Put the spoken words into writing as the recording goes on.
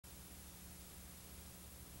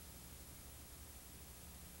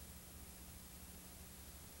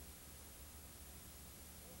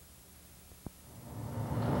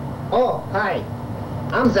Hi,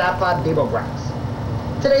 I'm Zaphod Debograx.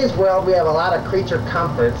 In today's world, we have a lot of creature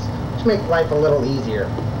comforts which make life a little easier.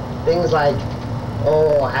 Things like,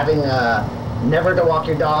 having never to walk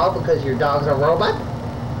your dog because your dog's a robot,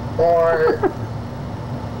 or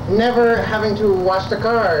never having to wash the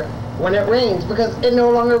car when it rains because it no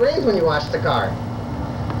longer rains when you wash the car.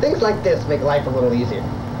 Things like this make life a little easier.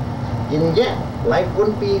 And yet, life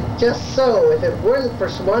wouldn't be just so if it weren't for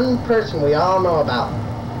one person we all know about.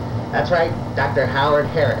 That's right, Dr. Howard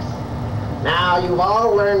Harris. Now, you've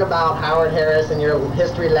all learned about Howard Harris in your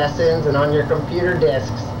history lessons and on your computer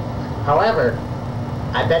disks. However,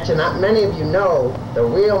 I bet you not many of you know the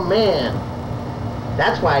real man.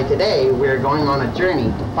 That's why today we're going on a journey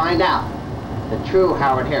to find out the true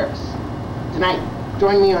Howard Harris. Tonight,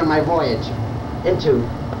 join me on my voyage into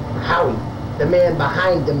Howie, the man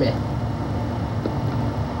behind the myth.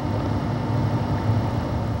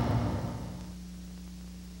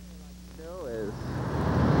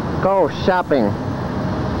 Go shopping.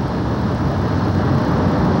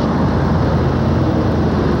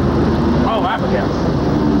 Oh, Abigail's.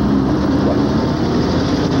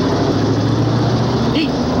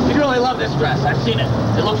 You'd really love this dress. I've seen it.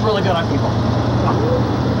 It looks really good on people.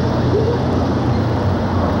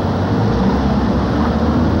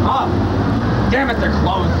 Oh, damn it, they're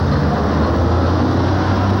closed.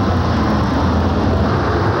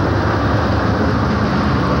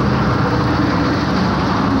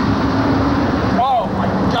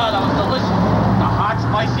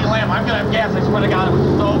 Spicy lamb. I'm gonna have gas. I swear to God, it was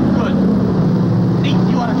so good. Nate,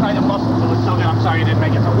 you want to try the mussels? It was so good. I'm sorry you didn't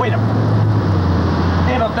make it. So wait a minute.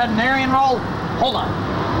 They have a veterinarian roll? Hold on.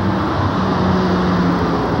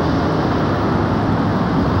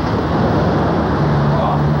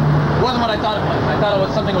 Oh, it wasn't what I thought it was. I thought it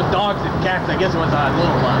was something with dogs and cats. I guess it was a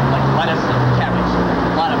little like lettuce and cabbage.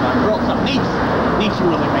 A lot of grilled stuff. Nate, you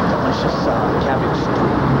really make delicious cabbage stew.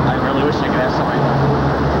 I really wish I could have some right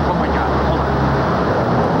now. Oh my God. Hold on.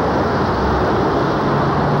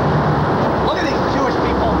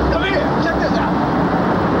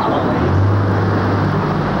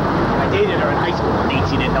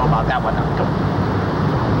 You didn't know about that one. Go.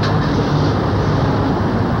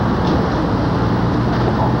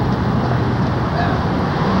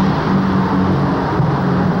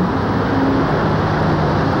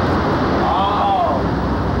 Oh.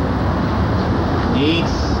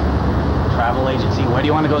 Needs travel agency. Where do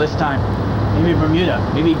you want to go this time? Maybe Bermuda.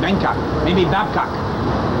 Maybe Bangkok. Maybe Babcock.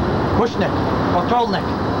 Kushnik. Kontrolnik.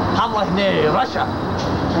 Hamlachne, Russia.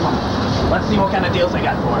 Come on. Let's see what kind of deals they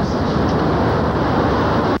got for us.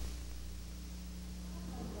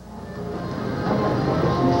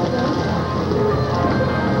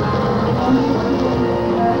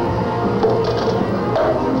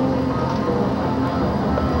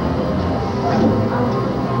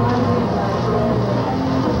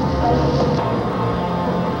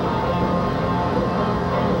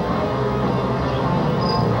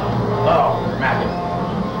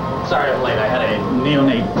 Sorry I'm late. I had a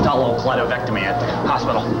neonatal at the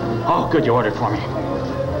hospital. Oh, good, you ordered for me.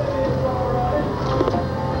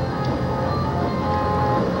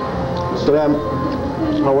 So,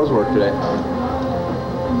 how was work today?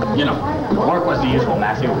 You know, work was the usual,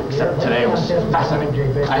 Matthew, except today was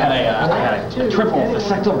fascinating. I had a triple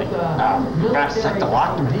vasectomy,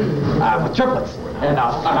 vasectomy, with triplets. And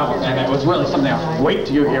it was really something else. Wait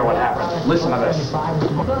till you hear what happened. Listen to this.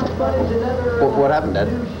 What happened, Dad?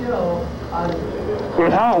 We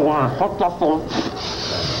had one hooked up on...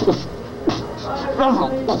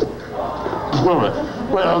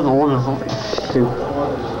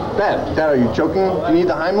 Dad, are you choking? Do you need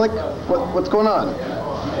the Heimlich? What's going on?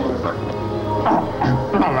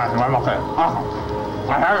 No, Matthew, I'm okay.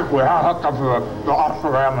 We had hooked up to the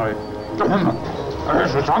Oscar family.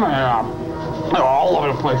 It's coming all over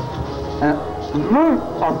the place. I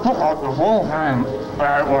took out the whole thing.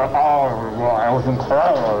 It was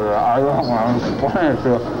incredible. I don't want to explain it to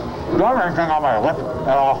you. Don't have anything on my lip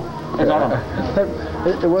at all.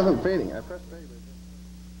 It wasn't fading. I pressed fade.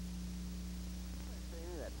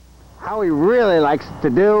 How he really likes to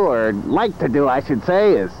do, or like to do, I should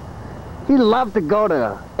say, is he loved to go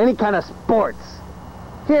to any kind of sports.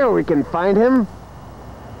 Here we can find him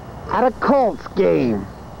at a Colts game.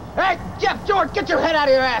 Hey, Jeff, George, get your head out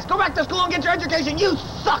of your ass. Go back to school and get your education. You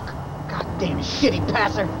suck. Goddamn shitty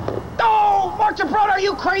passer. Oh, Marcia Broder, are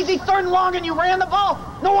you crazy? Third and long and you ran the ball?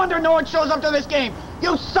 No wonder no one shows up to this game.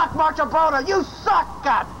 You suck, Marcia Broder. You suck.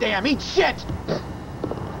 Goddamn, eat shit.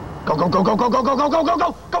 Go, go, go, go, go, go, go, go, go, go,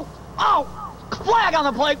 go, go. Oh, flag on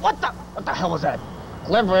the plate. What the hell was that?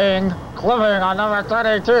 Clipping on number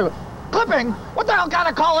 32. Clipping? What What the hell kind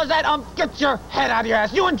of call is that? Get your head out of your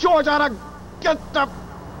ass. You and George ought to get the...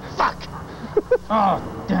 Fuck.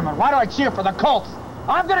 Oh, damn it. Why do I cheer for the Colts?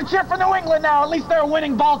 I'm gonna cheer for New England now. At least they're a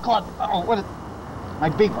winning ball club. Oh, what is... My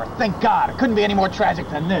beeper. Thank God. It couldn't be any more tragic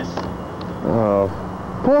than this. Oh,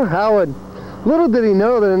 poor Howard. Little did he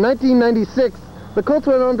know that in 1996, the Colts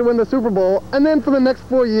went on to win the Super Bowl, and then for the next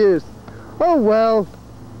 4 years. Oh, well.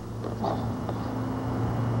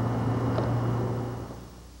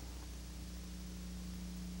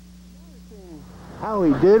 How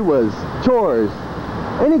he did was chores.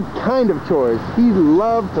 Any kind of chores. He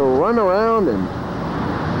loved to run around and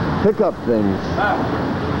pick up things.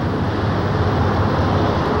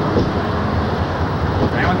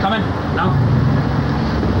 Anyone coming? No?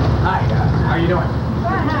 Hi, how you doing?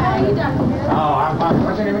 Hi, Dr. Oh,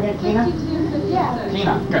 what's your name again? Tina? Yeah.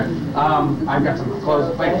 Tina, good. I've got some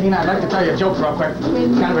clothes. Wait, Tina, I'd like to tell you a joke real quick.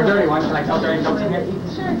 It's kind of a dirty one. Can I tell dirty jokes in here?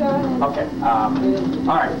 Sure, go ahead. Okay.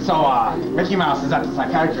 All right. So, Mickey Mouse is at the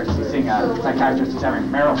psychiatrist. He's seeing a psychiatrist who's having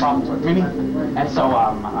marital problems with Minnie. And so,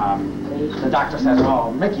 the doctor says,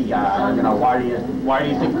 "Well, Mickey, you know, why do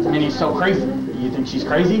you think Minnie's so crazy? You think she's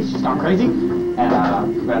crazy? She's gone crazy?"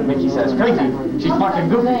 And Mickey says, "Crazy? She's fucking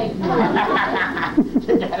goofy."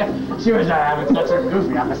 You get it? She was having sex with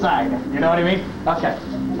Goofy on the side. You know what I mean? Okay.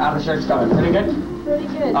 How the shirt's coming? Pretty good? Pretty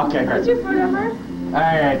good. Okay, great. What's your phone number?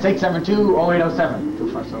 Alright, it's 872-0807.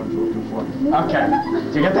 257-224. Okay.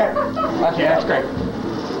 Did you get that? Okay, that's great.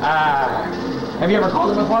 Have you ever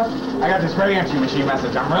called him before? I got this great answering machine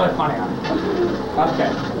message. I'm really funny on it. Okay.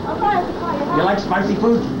 I'll probably have to call you. You like spicy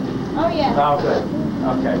food? Oh, yeah. Oh, good.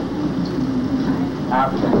 Okay. Okay.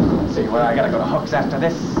 Let's see, well, I gotta go to Hooks after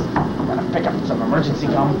this. Gotta pick up some emergency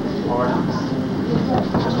gum or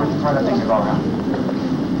just waiting for the thing to go around.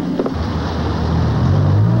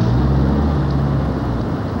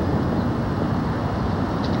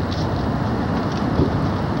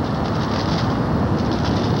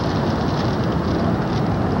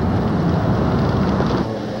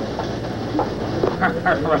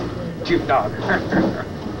 Cute dog.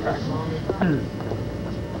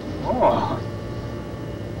 Oh.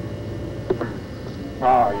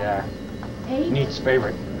 Oh, yeah. Neat's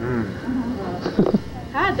favorite.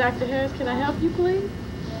 Hi, Dr. Harris. Can I help you, please?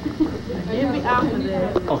 Give me out of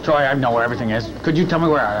there. Oh, Troy, I know where everything is. Could you tell me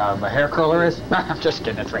where a hair curler is? I'm just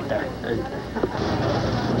kidding. It's right there. Thank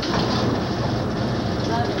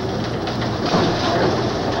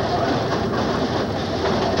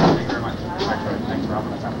you very much. Thanks for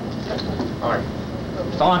helping us out. All right.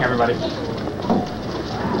 So long, everybody.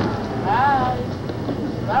 Bye.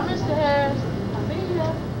 Bye, Mr. Harris. See ya.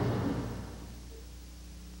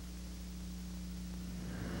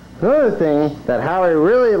 Another thing that Howie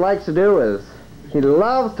really likes to do is he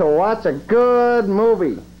loves to watch a good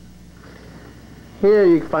movie. Here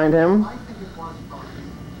you can find him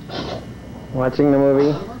watching the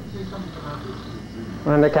movie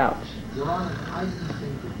on the couch.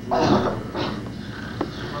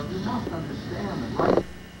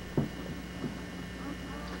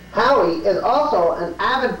 Howie is also an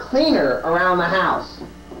avid cleaner around the house.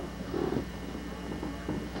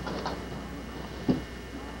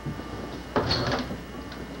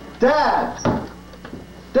 Dad,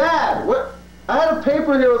 what? I had a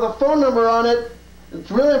paper here with a phone number on it.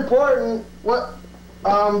 It's really important. What?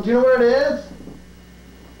 Do you know where it is?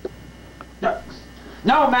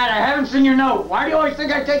 No, Matt, I haven't seen your note. Why do you always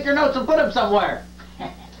think I take your notes and put them somewhere?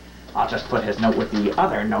 I'll just put his note with the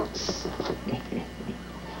other notes.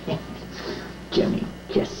 Jimmy,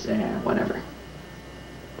 kiss, whatever.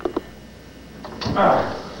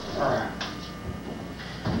 That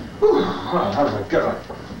was a good one.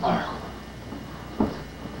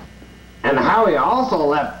 And Howie also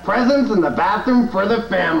left presents in the bathroom for the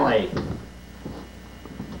family.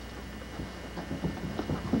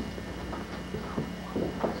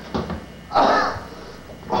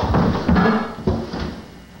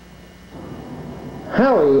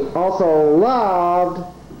 Howie also loved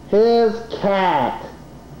his cat.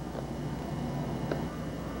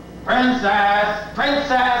 Princess,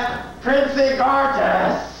 Princey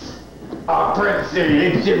Gorgeous. Oh, Princey,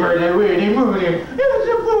 it's a pretty weedy moody. It's a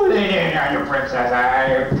booty in your princess.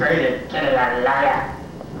 I created liar.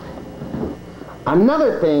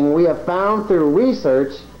 Another thing we have found through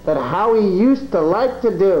research that Howie used to like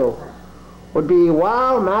to do would be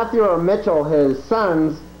while Matthew or Mitchell, his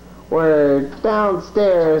sons, were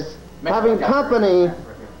downstairs having company,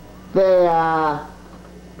 they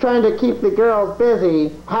trying to keep the girls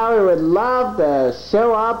busy, Howie would love to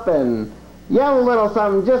show up and yell a little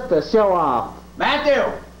something just to show off. Matthew!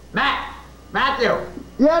 Matthew!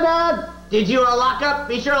 Yeah, Dad? Did you lock up?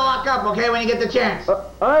 Be sure to lock up, okay, when you get the chance.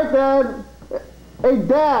 All right, Dad. Hey,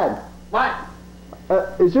 Dad! What?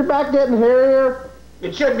 Is your back getting hairier?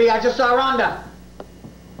 It should be. I just saw Rhonda.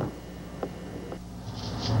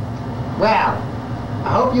 Well,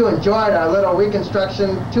 I hope you enjoyed our little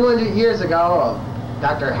reconstruction 200 years ago of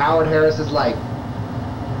Dr. Howard Harris's life.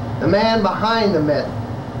 The man behind the myth.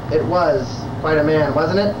 It was quite a man,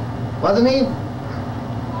 wasn't it? Wasn't he?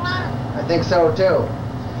 I think so too.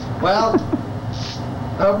 Well,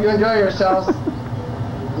 I hope you enjoy yourselves.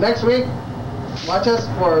 Next week, watch us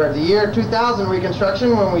for the year 2000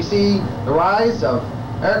 reconstruction when we see the rise of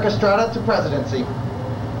Eric Estrada to presidency.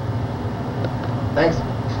 Thanks.